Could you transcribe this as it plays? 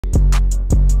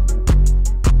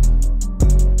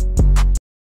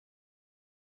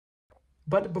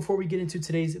But before we get into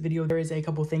today's video, there is a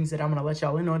couple things that I'm going to let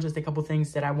y'all in on, just a couple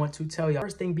things that I want to tell y'all.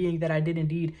 First thing being that I did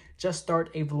indeed just start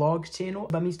a vlog channel.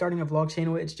 By me starting a vlog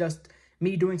channel, it's just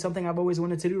me doing something I've always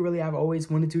wanted to do. Really, I've always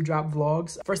wanted to drop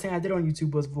vlogs. First thing I did on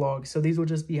YouTube was vlogs. So these will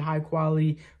just be high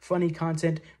quality, funny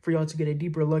content for y'all to get a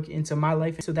deeper look into my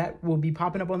life. So that will be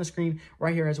popping up on the screen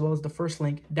right here, as well as the first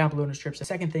link down below in the description.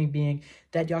 Second thing being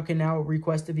that y'all can now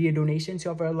request a via donation.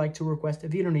 So if I would like to request a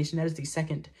via donation, that is the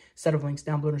second set of links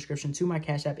down below in the description to my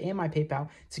Cash App and my PayPal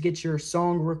to get your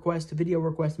song request, video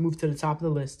request moved to the top of the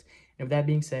list. And with that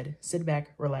being said, sit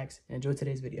back, relax, and enjoy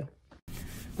today's video.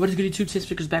 What is good, YouTube? It's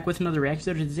Vickerss back with another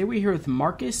reaction. Today we're here with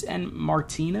Marcus and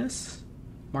Martinus.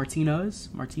 Martinus.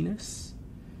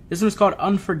 This one is called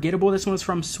Unforgettable. This one is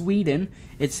from Sweden.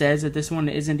 It says that this one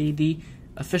is indeed the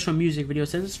official music video. It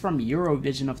says it's from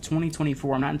Eurovision of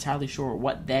 2024. I'm not entirely sure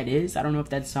what that is. I don't know if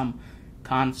that's some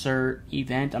concert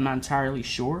event. I'm not entirely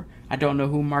sure. I don't know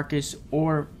who Marcus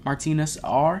or Martinus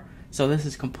are. So this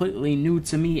is completely new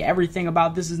to me. Everything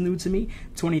about this is new to me.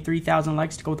 23,000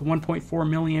 likes to go with 1.4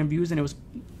 million views, and it was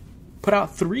put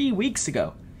out 3 weeks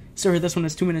ago. So this one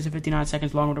is 2 minutes and 59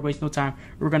 seconds long. To waste no time,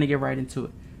 we're gonna get right into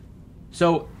it.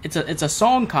 So it's a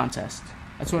song contest.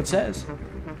 That's what it says.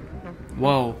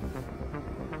 Whoa.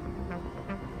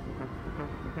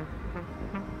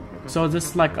 So is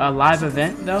this like a live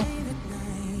event though?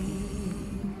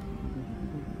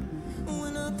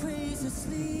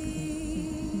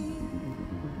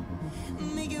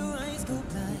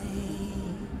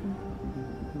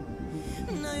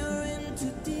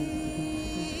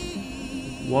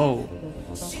 Whoa.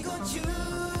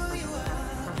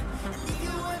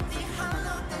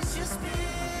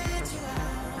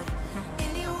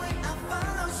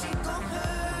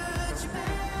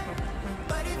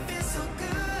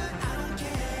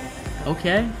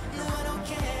 Okay.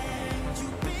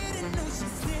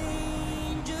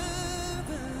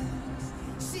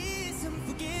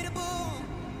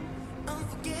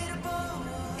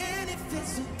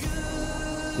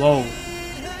 Whoa.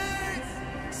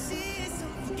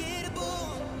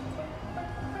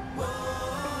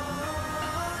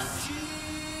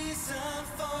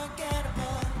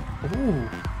 Ooh.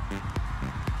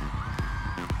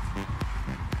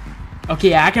 Okay,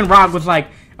 yeah, I can rock with like,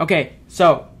 okay,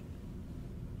 so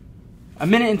 1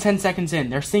 minute and 10 seconds in,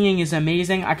 their singing is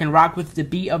amazing. I can rock with the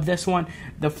beat of this one,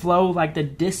 the flow, like the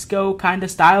disco kind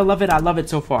of style of it. I love it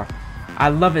so far. I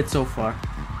love it so far.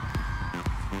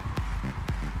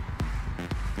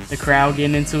 The crowd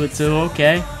getting into it too,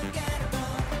 okay.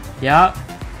 Yup.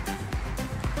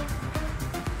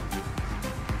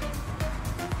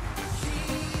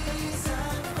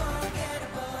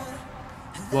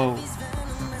 Whoa.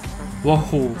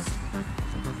 Whoa.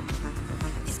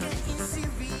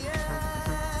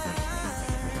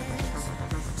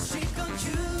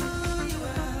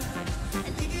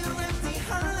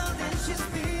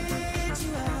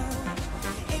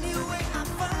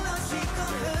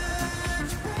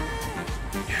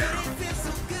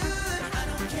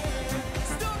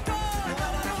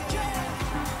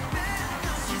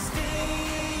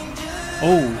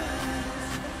 Oh.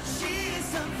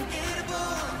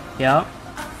 Yep.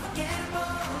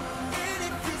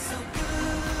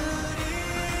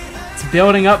 It's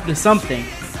building up to something.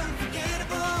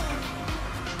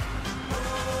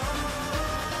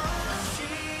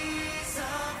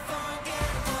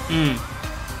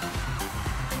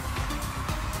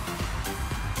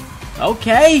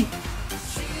 Okay.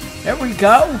 There we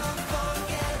go.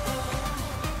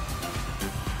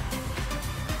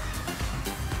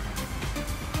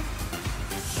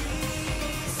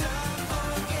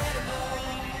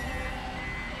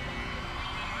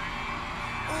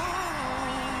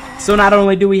 So not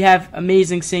only do we have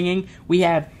amazing singing, we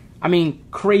have, I mean,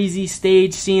 crazy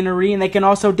stage scenery, and they can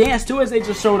also dance too, as they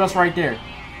just showed us right there.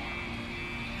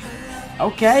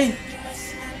 Okay.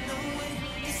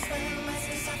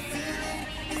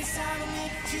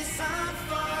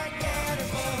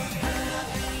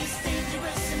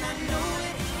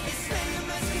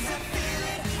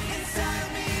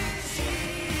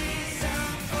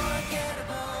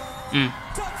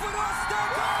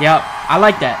 Yep, I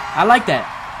like that. I like that.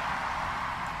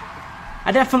 I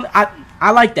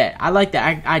like that. I like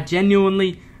that. I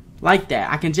genuinely like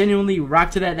that. I can genuinely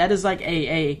rock to that. That is like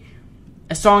a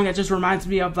song that just reminds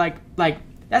me of like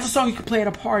that's a song you could play at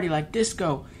a party, like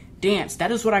disco, dance.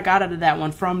 That is what I got out of that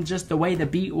one, from just the way the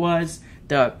beat was,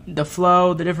 the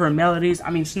flow, the different melodies.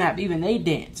 I mean, snap, even they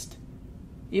danced.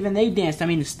 Even they danced. I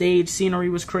mean, the stage scenery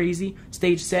was crazy.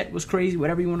 Stage set was crazy,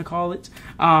 whatever you want to call it.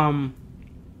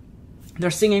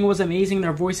 Their singing was amazing.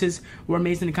 Their voices were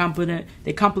amazing.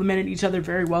 They complemented each other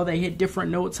very well. They hit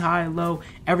different notes, high, low.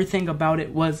 Everything about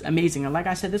it was amazing. And like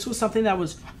I said, this was something that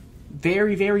was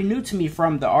very, very new to me,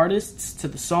 from the artists to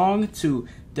the song to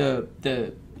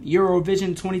the Eurovision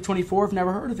 2024. I've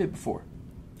never heard of it before.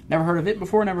 Never heard of it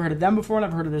before. Never heard of them before.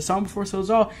 Never heard of their song before. So it's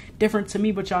all different to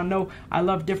me. But y'all know I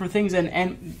love different things.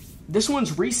 And this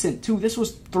one's recent too. This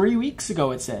was 3 weeks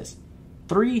ago, it says.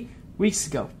 3 weeks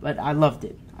ago. But I loved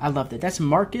it. I loved it. That's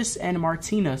Marcus and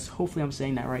Martinus. Hopefully I'm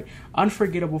saying that right.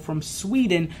 Unforgettable from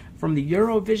Sweden, from the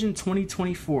Eurovision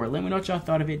 2024. Let me know what y'all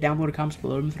thought of it. Down below in the comments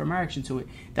below. Let me throw my reaction to it.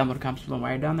 Down below in the comments below.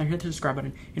 While you're down there, hit the subscribe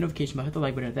button, hit the notification bell, hit the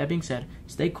like button. That being said,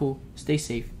 stay cool, stay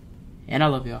safe, and I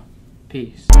love y'all.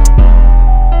 Peace.